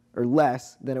 more or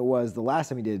less than it was the last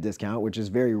time he did a discount, which is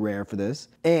very rare for this.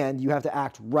 And you have to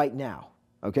act right now,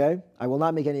 okay? I will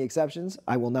not make any exceptions.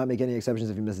 I will not make any exceptions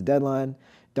if you miss a deadline.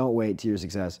 Don't wait to your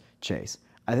success, Chase.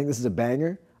 I think this is a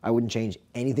banger. I wouldn't change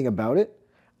anything about it.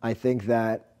 I think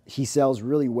that he sells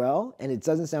really well and it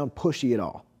doesn't sound pushy at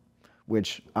all,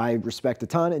 which I respect a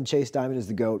ton, and Chase Diamond is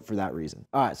the GOAT for that reason.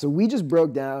 All right, so we just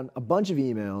broke down a bunch of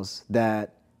emails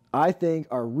that I think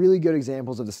are really good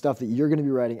examples of the stuff that you're gonna be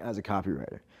writing as a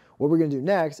copywriter. What we're gonna do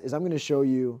next is I'm gonna show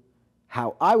you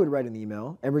how I would write an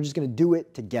email, and we're just gonna do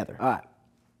it together. All right,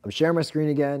 I'm sharing my screen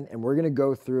again, and we're gonna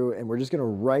go through and we're just gonna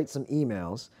write some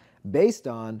emails based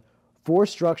on 4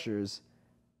 structures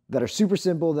that are super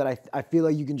simple that I feel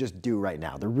like you can just do right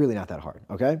now. They're really not that hard,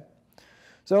 okay?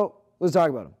 So let's talk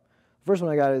about them. First one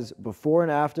I got is before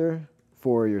and after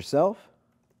for yourself,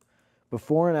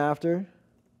 before and after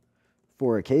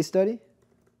for a case study,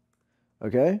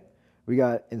 okay? We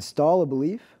got install a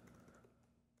belief,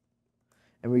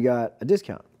 and we got a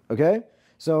discount, okay?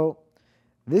 So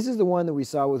this is the one that we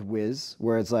saw with Wiz,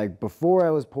 where it's like before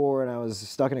I was poor and I was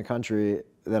stuck in a country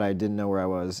that I didn't know where I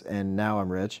was, and now I'm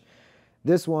rich.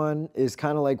 This one is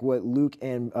kind of like what Luke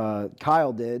and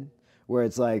Kyle did, where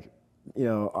it's like,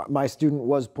 my student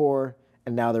was poor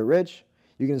and now they're rich.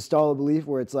 You can install a belief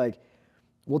where it's like,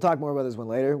 we'll talk more about this one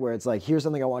later, where it's like, here's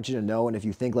something I want you to know, and if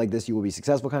you think like this, you will be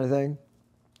successful kind of thing.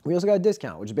 We also got a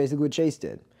discount, which is basically what Chase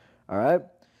did, all right?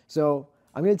 So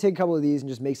I'm gonna take a couple of these and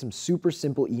just make some super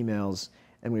simple emails.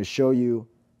 I'm gonna show you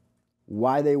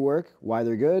why they work, why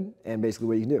they're good, and basically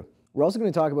what you can do. We're also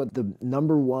gonna talk about the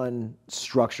 #1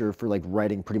 structure for like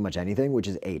writing pretty much anything, which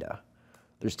is ADA.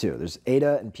 There's 2, there's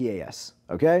ADA and PAS,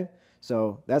 okay?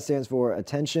 So that stands for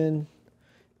attention,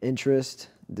 interest,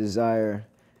 desire,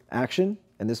 action.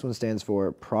 and this one stands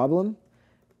for problem,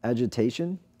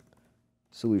 agitation,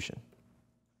 solution.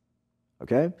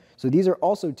 Okay? So these are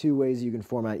also two ways you can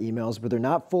format emails, but they're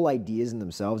not full ideas in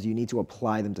themselves. You need to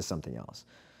apply them to something else.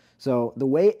 So the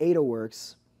way ADA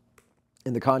works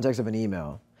in the context of an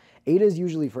email, ADA is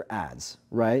usually for ads,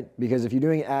 right? Because if you're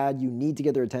doing an ad, you need to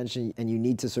get their attention and you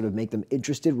need to sort of make them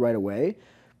interested right away.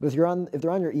 But if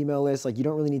they're on your email list, like you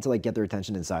don't really need to like get their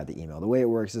attention inside the email. The way it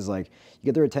works is like you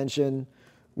get their attention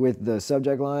with the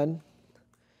subject line,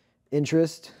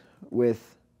 interest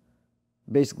with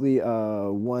basically a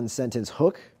one sentence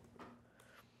hook.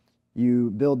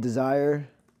 You build desire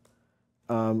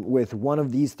with one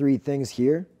of these three things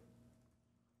here.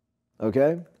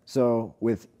 Okay, so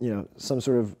with some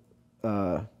sort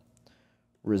of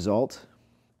result,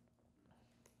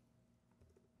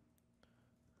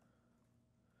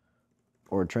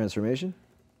 or transformation,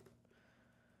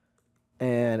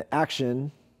 and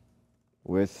action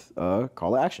with a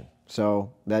call to action.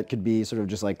 So that could be sort of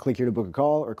just like click here to book a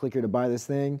call, or click here to buy this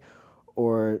thing,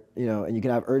 or and you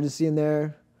can have urgency in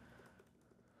there,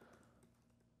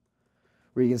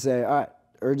 where you can say, all right,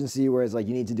 urgency where it's like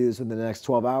you need to do this within the next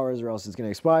 12 hours or else it's going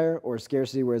to expire, or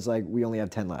scarcity where it's like we only have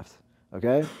 10 left.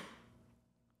 Okay?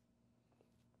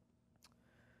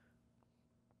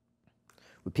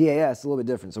 With PAS, it's a little bit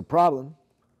different. So problem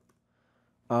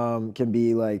can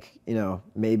be like,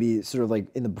 maybe sort of like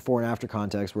in the before and after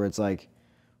context where it's like,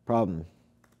 problem,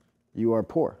 you are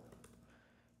poor.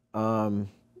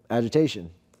 Agitation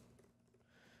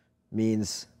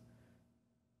means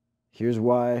here's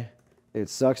why it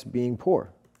sucks being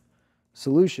poor.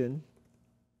 Solution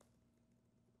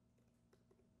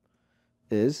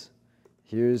is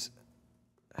here's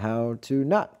how to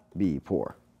not be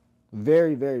poor.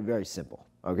 Very, very, very simple.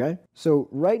 Okay? So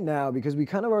right now, because we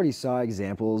kind of already saw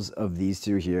examples of these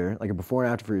two here, like a before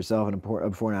and after for yourself and a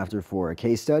before and after for a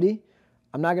case study,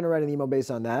 I'm not going to write an email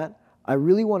based on that. I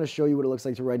really want to show you what it looks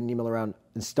like to write an email around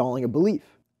installing a belief.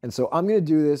 And so I'm going to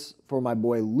do this for my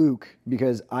boy Luke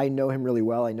because I know him really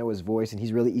well. I know his voice and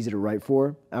he's really easy to write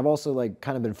for. I've also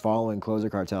kind of been following Closer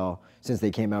Cartel since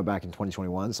they came out back in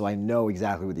 2021. So I know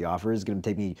exactly what the offer is. It's going to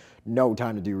take me no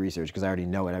time to do research because I already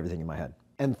know everything in my head.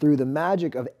 And through the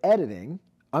magic of editing,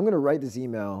 I'm going to write this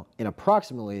email in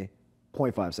approximately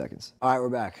 0.5 seconds. All right, we're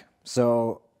back.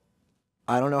 So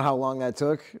I don't know how long that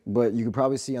took, but you could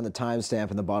probably see on the timestamp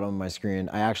in the bottom of my screen.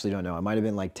 I actually don't know. It might have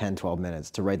been like 10, 12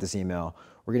 minutes to write this email.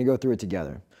 We're going to go through it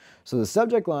together. So the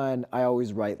subject line, I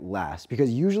always write last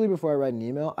because usually before I write an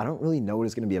email, I don't really know what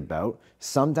it's going to be about.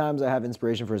 Sometimes I have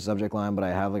inspiration for a subject line, but I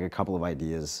have like a couple of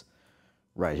ideas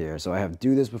right here. So I have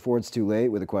do this before it's too late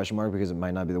with a question mark because it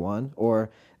might not be the one, or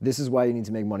this is why you need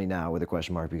to make money now with a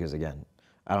question mark because again,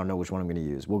 I don't know which one I'm going to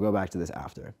use. We'll go back to this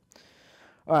after.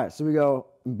 All right, so we go,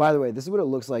 by the way, this is what it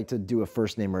looks like to do a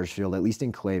first name merge field, at least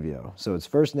in Klaviyo. So it's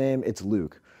first name, it's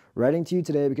Luke. Writing to you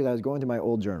today because I was going through my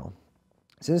old journal.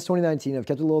 Since 2019, I've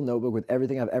kept a little notebook with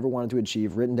everything I've ever wanted to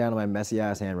achieve written down in my messy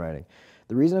ass handwriting.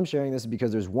 The reason I'm sharing this is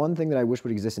because there's one thing that I wish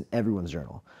would exist in everyone's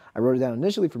journal. I wrote it down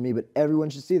initially for me, but everyone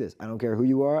should see this. I don't care who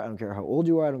you are, I don't care how old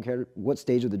you are, I don't care what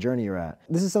stage of the journey you're at.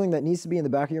 This is something that needs to be in the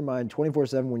back of your mind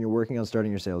 24/7 when you're working on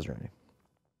starting your sales journey.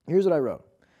 Here's what I wrote.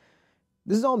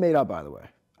 This is all made up, by the way.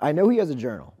 I know he has a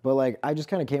journal, but I just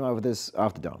kind of came out with this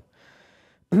off the dome.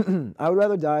 I would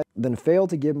rather die than fail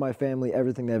to give my family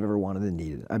everything they've ever wanted and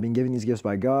needed. I've been given these gifts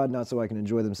by God, not so I can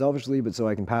enjoy them selfishly, but so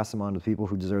I can pass them on to people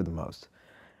who deserve them most.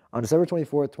 On December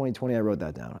 24th, 2020, I wrote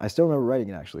that down. I still remember writing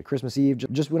it actually, Christmas Eve,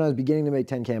 just when I was beginning to make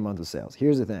 10K a month with sales.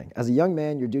 Here's the thing. As a young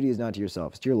man, your duty is not to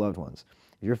yourself, it's to your loved ones.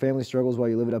 If your family struggles while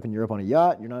you live it up in Europe on a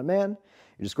yacht, you're not a man.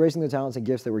 You're disgracing the talents and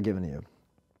gifts that were given to you.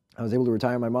 I was able to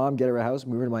retire my mom, get her a house,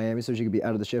 move her to Miami so she could be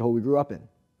out of the shithole we grew up in,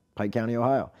 Pike County,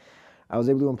 Ohio. I was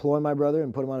able to employ my brother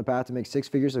and put him on a path to make 6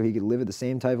 figures so he could live at the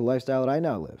same type of lifestyle that I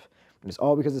now live. And it's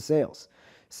all because of sales.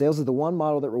 Sales is the one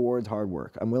model that rewards hard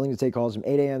work. I'm willing to take calls from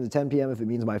 8 a.m. to 10 p.m. if it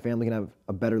means my family can have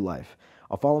a better life.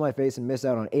 I'll follow my face and miss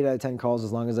out on 8 out of 10 calls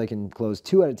as long as I can close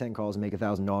 2 out of 10 calls and make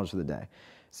 $1,000 for the day.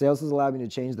 Sales has allowed me to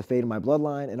change the fate of my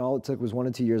bloodline, and all it took was 1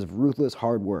 to 2 years of ruthless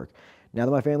hard work. Now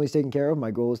that my family's taken care of,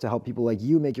 my goal is to help people like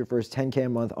you make your first 10K a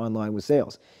month online with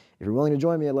sales. If you're willing to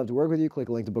join me, I'd love to work with you. Click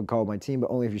a link to book a call with my team, but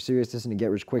only if you're serious. This isn't a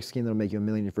get-rich-quick scheme that'll make you $1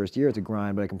 million your first year. It's a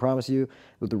grind, but I can promise you,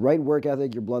 with the right work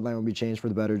ethic, your bloodline will be changed for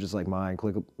the better, just like mine.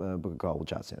 Click book a call. We'll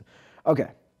chat soon.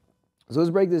 Okay, so let's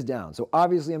break this down. So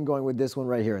obviously, I'm going with this one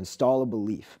right here, install a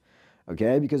belief,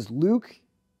 okay? Because Luke,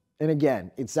 and again,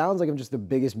 it sounds like I'm just the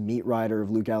biggest meat rider of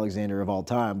Luke Alexander of all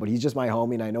time, but he's just my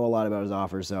homie, and I know a lot about his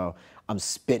offer, so I'm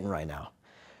spitting right now.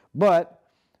 But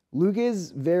Luke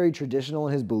is very traditional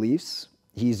in his beliefs.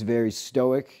 He's very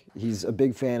stoic. He's a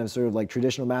big fan of sort of like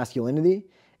traditional masculinity.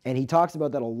 And he talks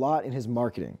about that a lot in his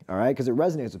marketing, all right? Because it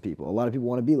resonates with people. A lot of people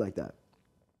want to be like that.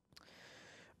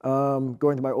 Going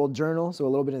through my old journal, so a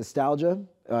little bit of nostalgia.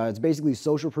 It's basically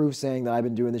social proof saying that I've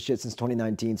been doing this shit since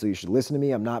 2019, so you should listen to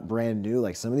me. I'm not brand new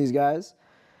like some of these guys.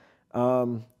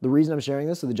 The reason I'm sharing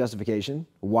this, so the justification,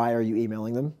 why are you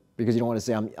emailing them? Because you don't want to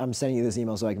say, I'm sending you this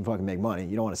email so I can fucking make money.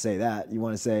 You don't want to say that. You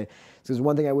want to say, so there's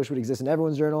one thing I wish would exist in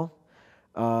everyone's journal.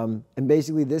 And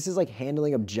basically this is like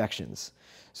handling objections.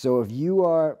 So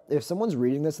if someone's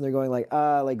reading this and they're going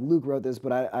like Luke wrote this,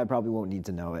 but I probably won't need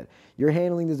to know it. You're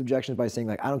handling these objections by saying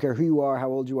like, I don't care who you are, how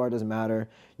old you are, doesn't matter.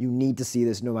 You need to see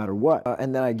this no matter what.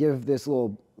 And then I give this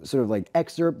little sort of like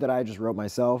excerpt that I just wrote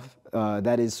myself.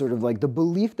 That is sort of like the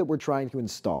belief that we're trying to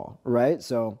install, right?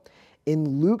 So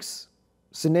in Luke's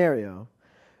scenario,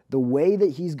 the way that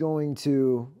he's going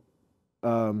to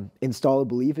install a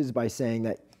belief is by saying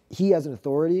that he as an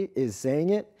authority is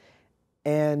saying it,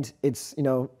 and it's,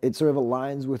 it sort of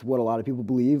aligns with what a lot of people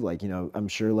believe. Like, I'm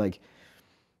sure like,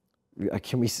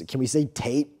 can we say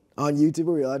Tate on YouTube?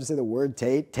 Are we allowed to say the word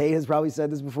Tate? Tate has probably said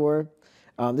this before.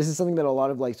 This is something that a lot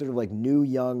of like sort of like new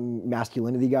young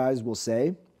masculinity guys will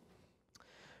say.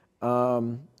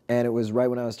 And it was right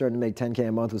when I was starting to make 10K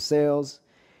a month with sales.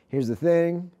 Here's the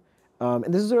thing.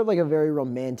 And this is sort of like a very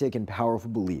romantic and powerful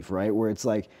belief, right? Where it's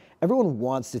like, everyone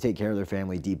wants to take care of their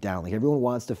family deep down. Like everyone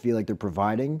wants to feel like they're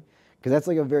providing, because that's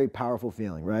like a very powerful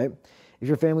feeling, right? If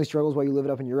your family struggles while you live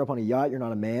it up in Europe on a yacht, you're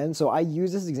not a man. So I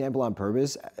use this example on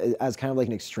purpose as kind of like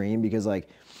an extreme, because like,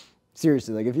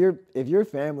 seriously, like if your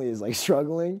family is like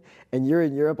struggling and you're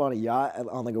in Europe on a yacht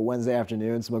on like a Wednesday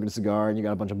afternoon smoking a cigar and you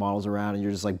got a bunch of models around and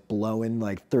you're just like blowing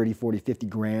like 30, 40, 50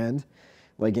 grand,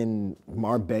 like in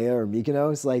Marbella or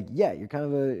Mykonos, like, yeah, you're kind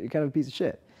of a piece of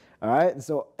shit. All right. And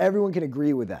so everyone can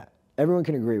agree with that. Everyone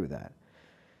can agree with that.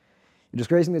 You're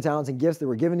disgracing the talents and gifts that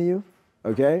were given to you.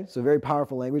 Okay. So very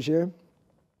powerful language here.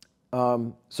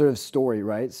 Sort of story,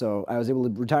 right? So I was able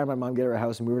to retire my mom, get her a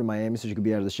house and move her to Miami so she could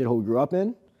be out of the shithole we grew up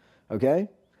in. Okay.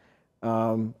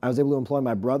 I was able to employ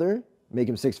my brother, make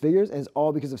him 6 figures, and it's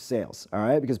all because of sales. All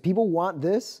right. Because people want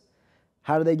this.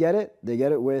 How do they get it? They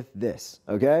get it with this.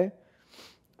 Okay.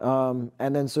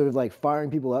 And then sort of like firing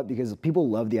people up, because people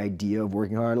love the idea of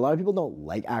working hard. A lot of people don't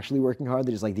like actually working hard.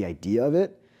 They just like the idea of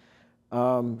it.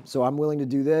 So I'm willing to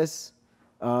do this.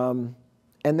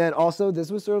 And then also this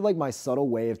was sort of like my subtle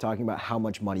way of talking about how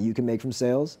much money you can make from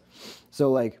sales.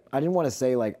 So like, I didn't want to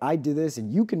say like, I did this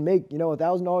and you can make,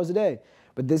 $1,000 a day,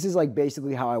 but this is like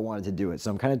basically how I wanted to do it. So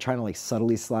I'm kind of trying to like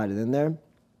subtly slide it in there.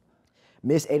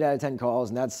 Miss 8 out of 10 calls,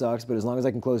 and that sucks, but as long as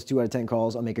I can close 2 out of 10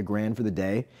 calls, I'll make $1,000 for the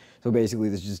day. So basically,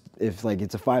 this is just, if like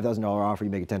it's a $5,000 offer,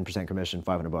 you make a 10% commission,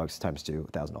 $500 times 2,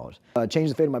 $1,000. Change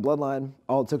the fate of my bloodline.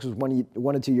 All it took was 1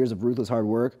 to 2 years of ruthless hard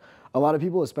work. A lot of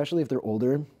people, especially if they're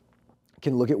older,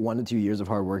 can look at 1 to 2 years of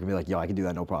hard work and be like, yo, I can do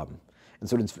that, no problem. And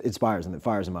so it inspires them, it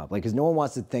fires them up. Like, because no one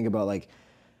wants to think about like,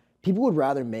 people would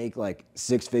rather make like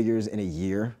 6 figures in a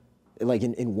year, like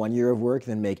in 1 year of work,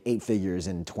 than make 8 figures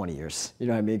in 20 years. You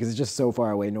know what I mean? Because it's just so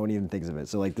far away, no one even thinks of it.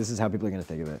 So like, this is how people are gonna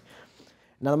think of it.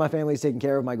 Now that my family is taken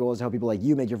care of, my goal is to help people like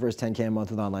you make your first 10K a month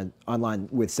with online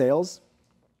with sales.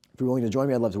 If you're willing to join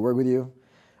me, I'd love to work with you.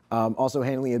 Also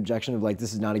handling the objection of like,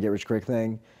 this is not a get rich quick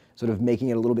thing, sort of making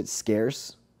it a little bit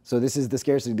scarce. So this is the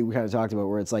scarcity that we kind of talked about,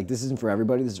 where it's like, this isn't for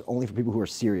everybody, this is only for people who are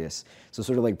serious. So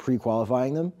sort of like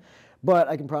pre-qualifying them. But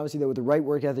I can promise you that with the right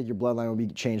work ethic, your bloodline will be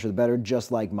changed for the better,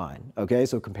 just like mine, okay?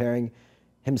 So comparing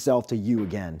himself to you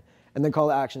again. And then call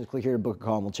to action is click here to book a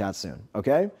call and we'll chat soon,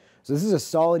 okay? So this is a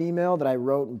solid email that I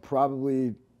wrote in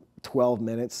probably 12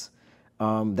 minutes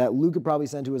that Luke could probably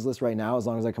send to his list right now, as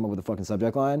long as I come up with a fucking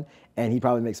subject line, and he'd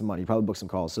probably make some money. He'd probably book some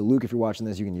calls. So Luke, if you're watching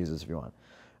this, you can use this if you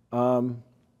want.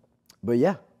 But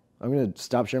yeah, I'm gonna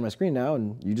stop sharing my screen now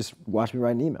and you just watch me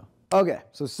write an email. Okay,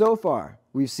 so far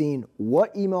we've seen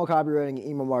what email copywriting and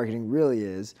email marketing really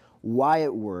is, why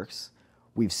it works.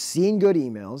 We've seen good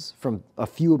emails from a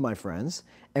few of my friends,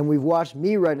 and we've watched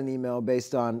me write an email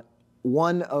based on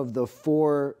one of the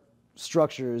 4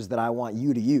 structures that I want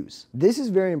you to use. This is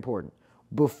very important.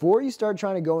 Before you start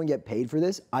trying to go and get paid for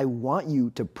this, I want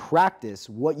you to practice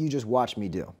what you just watched me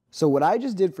do. So what I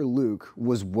just did for Luke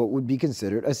was what would be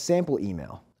considered a sample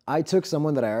email. I took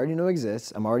someone that I already know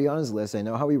exists, I'm already on his list, I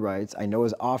know how he writes, I know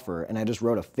his offer, and I just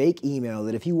wrote a fake email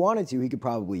that if he wanted to, he could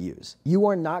probably use. You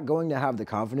are not going to have the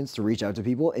confidence to reach out to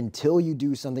people until you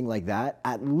do something like that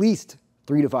at least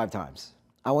 3 to 5 times.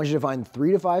 I want you to find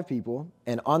 3 to 5 people,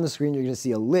 and on the screen you're gonna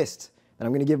see a list that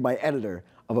I'm gonna give my editor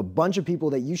of a bunch of people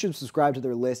that you should subscribe to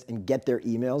their list and get their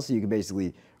emails, so you can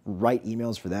basically write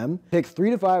emails for them. Pick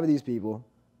 3 to 5 of these people,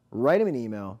 write them an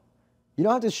email, You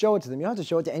don't have to show it to them. You don't have to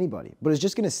show it to anybody. But it's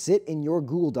just going to sit in your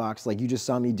Google Docs like you just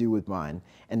saw me do with mine.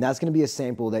 And that's going to be a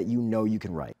sample that you know you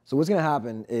can write. So what's going to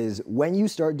happen is when you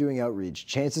start doing outreach,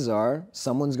 chances are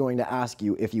someone's going to ask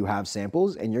you if you have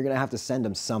samples, and you're going to have to send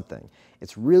them something.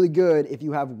 It's really good if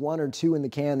you have 1 or 2 in the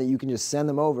can that you can just send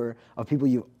them over of people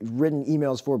you've written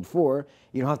emails for before.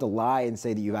 You don't have to lie and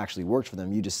say that you've actually worked for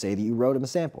them. You just say that you wrote them a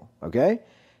sample, okay?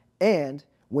 And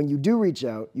when you do reach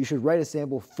out, you should write a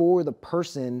sample for the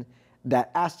person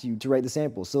that asked you to write the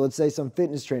sample. So let's say some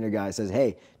fitness trainer guy says,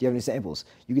 hey, do you have any samples?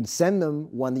 You can send them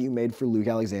one that you made for Luke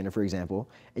Alexander, for example,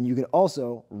 and you can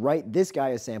also write this guy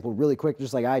a sample really quick,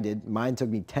 just like I did. Mine took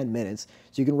me 10 minutes.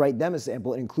 So you can write them a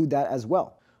sample and include that as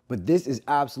well. But this is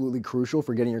absolutely crucial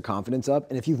for getting your confidence up.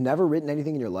 And if you've never written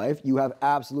anything in your life, you have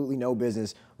absolutely no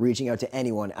business reaching out to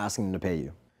anyone asking them to pay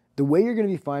you. The way you're going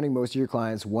to be finding most of your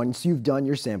clients once you've done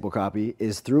your sample copy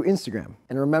is through Instagram.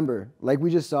 And remember, like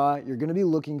we just saw, you're going to be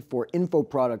looking for info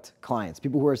product clients,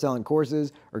 people who are selling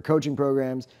courses or coaching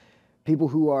programs, people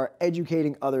who are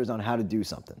educating others on how to do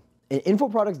something. And info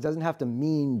products doesn't have to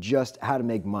mean just how to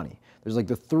make money. There's like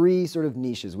the 3 sort of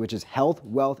niches, which is health,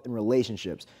 wealth, and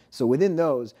relationships. So within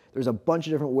those, there's a bunch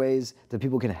of different ways that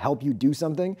people can help you do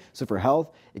something. So for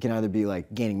health, it can either be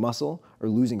like gaining muscle or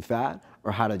losing fat,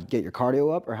 or how to get your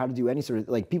cardio up, or how to do any sort of,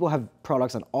 like, people have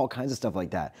products on all kinds of stuff like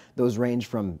that. Those range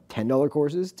from $10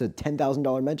 courses to $10,000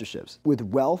 mentorships. With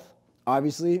wealth,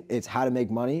 obviously, it's how to make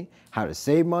money, how to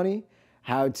save money,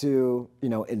 how to,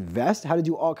 invest, how to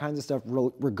do all kinds of stuff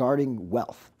regarding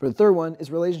wealth. For the third one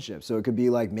is relationships. So it could be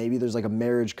like, maybe there's like a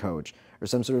marriage coach or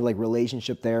some sort of like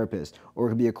relationship therapist, or it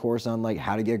could be a course on like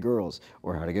how to get girls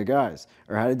or how to get guys,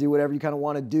 or how to do whatever you kind of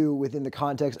want to do within the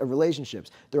context of relationships.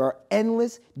 There are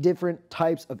endless different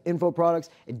types of info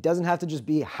products. It doesn't have to just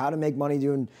be how to make money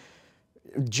doing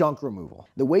junk removal.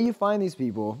 The way you find these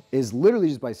people is literally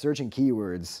just by searching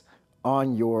keywords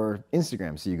on your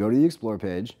Instagram. So you go to the Explore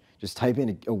page, just type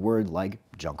in a word like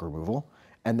junk removal,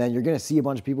 and then you're gonna see a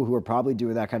bunch of people who are probably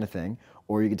doing that kind of thing.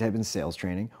 Or you can type in sales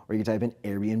training, or you can type in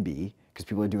Airbnb, because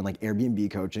people are doing like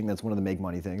Airbnb coaching. That's one of the make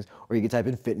money things. Or you can type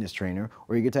in fitness trainer,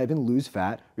 or you can type in lose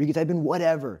fat, or you can type in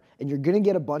whatever. And you're gonna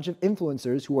get a bunch of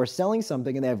influencers who are selling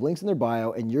something and they have links in their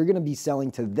bio, and you're gonna be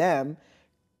selling to them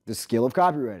the skill of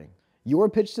copywriting. Your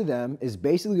pitch to them is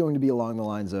basically going to be along the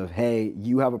lines of, hey,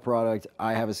 you have a product,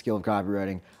 I have a skill of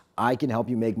copywriting, I can help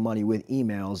you make money with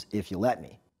emails if you let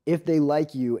me. If they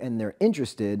like you and they're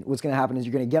interested, what's gonna happen is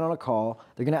you're gonna get on a call,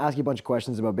 they're gonna ask you a bunch of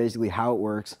questions about basically how it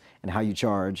works and how you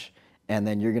charge, and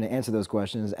then you're gonna answer those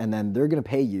questions, and then they're gonna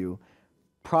pay you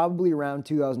probably around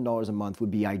 $2,000 a month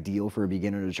would be ideal for a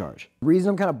beginner to charge. The reason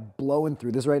I'm kind of blowing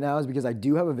through this right now is because I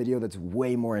do have a video that's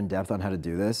way more in depth on how to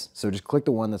do this. So just click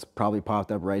the one that's probably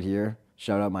popped up right here.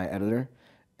 Shout out my editor.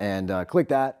 And click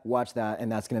that, watch that,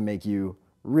 and that's gonna make you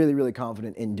really, really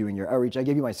confident in doing your outreach. I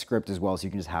gave you my script as well, so you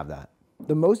can just have that.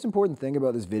 The most important thing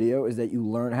about this video is that you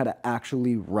learn how to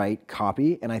actually write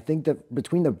copy. And I think that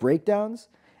between the breakdowns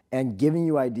and giving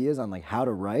you ideas on like how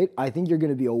to write, I think you're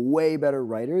gonna be a way better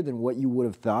writer than what you would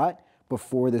have thought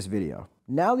before this video.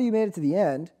 Now that you made it to the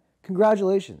end,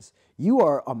 congratulations. You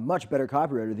are a much better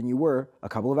copywriter than you were a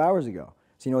couple of hours ago.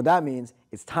 So you know what that means?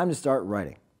 It's time to start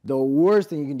writing. The worst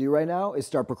thing you can do right now is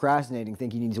start procrastinating,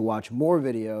 thinking you need to watch more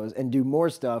videos and do more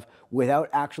stuff without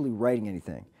actually writing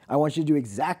anything. I want you to do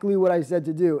exactly what I said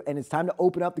to do, and it's time to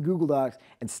open up the Google Docs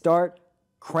and start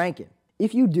cranking.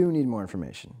 If you do need more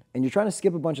information and you're trying to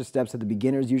skip a bunch of steps that the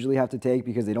beginners usually have to take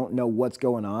because they don't know what's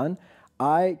going on,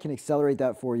 I can accelerate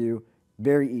that for you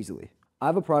very easily. I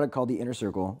have a product called the Inner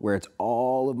Circle where it's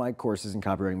all of my courses and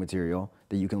copywriting material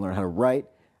that you can learn how to write,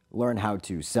 learn how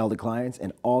to sell to clients,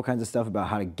 and all kinds of stuff about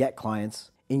how to get clients,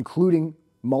 including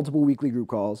multiple weekly group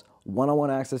calls,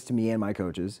 one-on-one access to me and my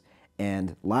coaches,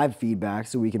 and live feedback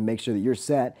so we can make sure that you're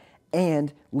set,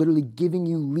 and literally giving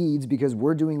you leads because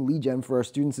we're doing lead gen for our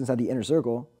students inside the Inner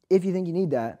Circle. If you think you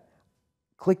need that,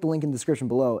 click the link in the description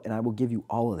below and I will give you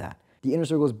all of that. The Inner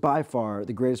Circle is by far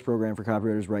the greatest program for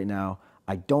copywriters right now.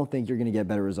 I don't think you're gonna get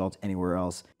better results anywhere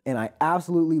else. And I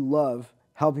absolutely love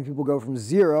helping people go from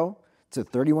 0 to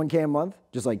 31K a month,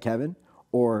 just like Kevin,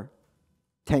 or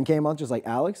 10K a month, just like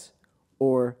Alex,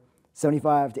 or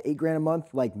 75 to 8 grand a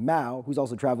month, like Mao, who's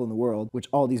also traveling the world, which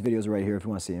all these videos are right here if you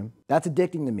want to see him. That's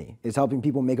addicting to me. It's helping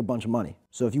people make a bunch of money.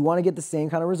 So if you want to get the same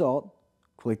kind of result,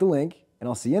 click the link and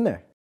I'll see you in there.